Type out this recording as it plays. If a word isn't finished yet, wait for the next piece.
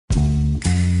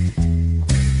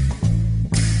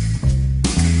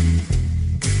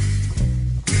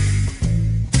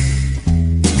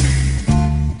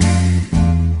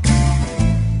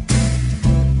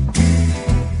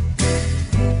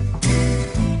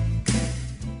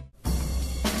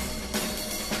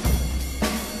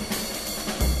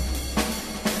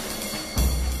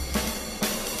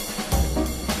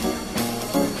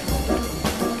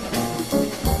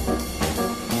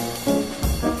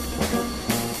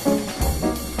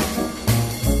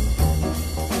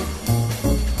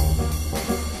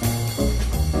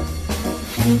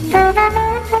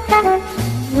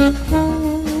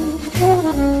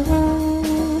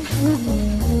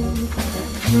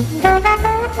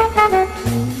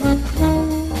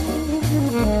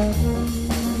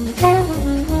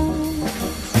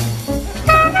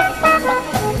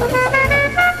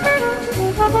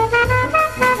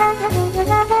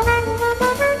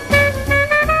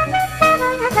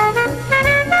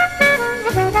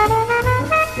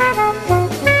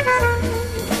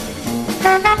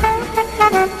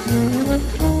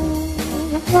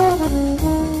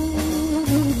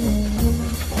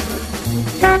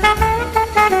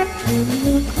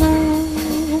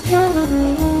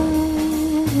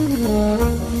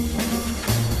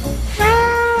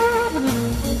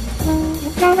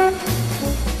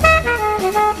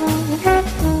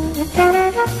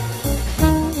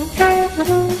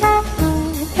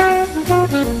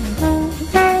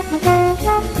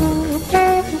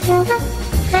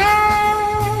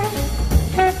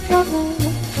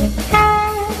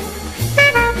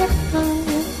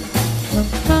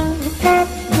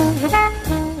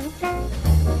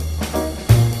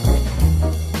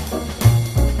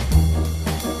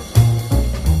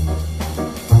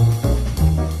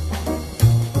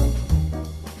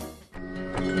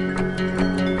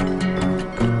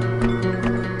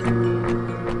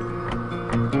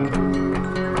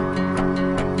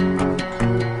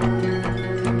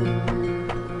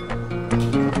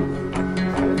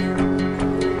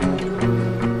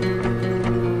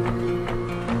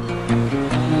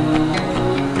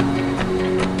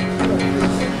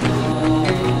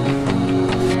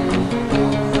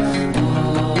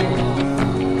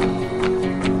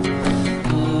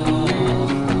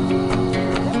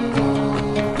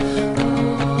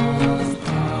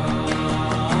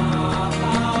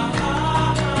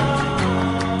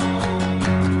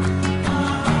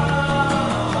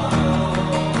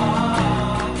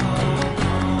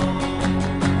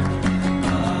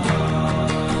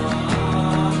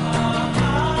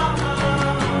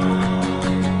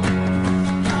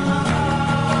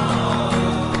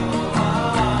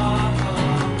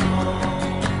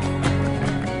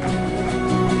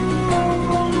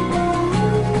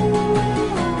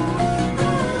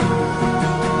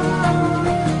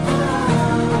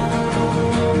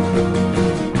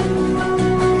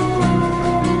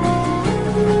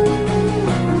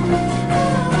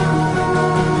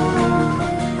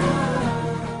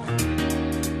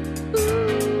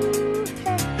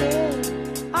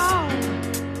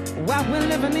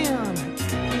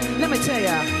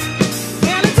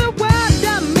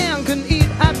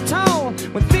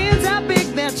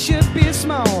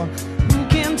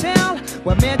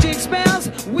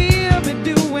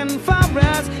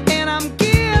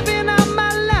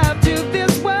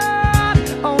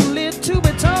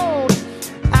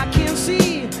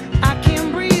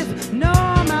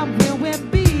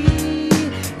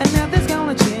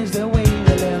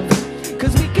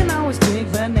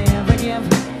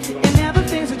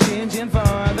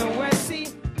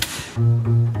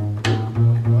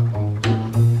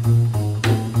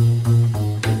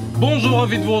Bonjour,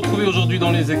 envie de vous retrouver aujourd'hui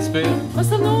dans Les Experts.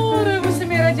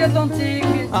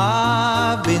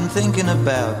 I've been thinking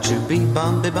about you, beep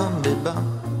bum, beep bum, beep bum.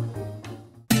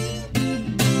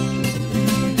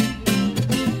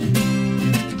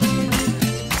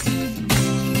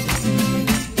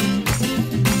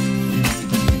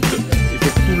 Il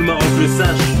faut que tout le Maroc le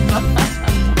sache.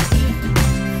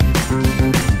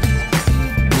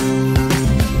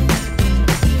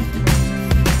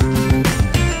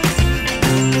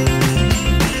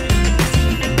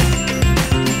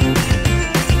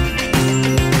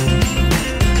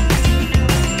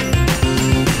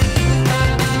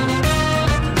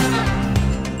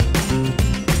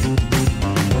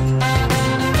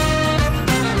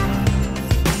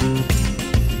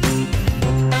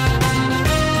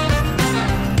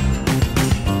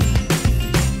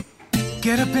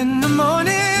 Get up in the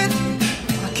morning,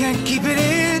 I can't keep it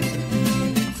in.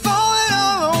 I'm falling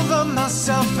all over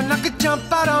myself and I could jump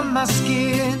out of my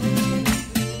skin.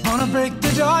 Wanna break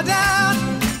the door down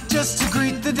just to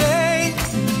greet the day.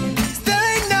 'Cause there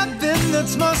ain't nothing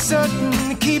that's more certain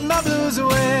to keep my blues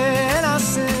away.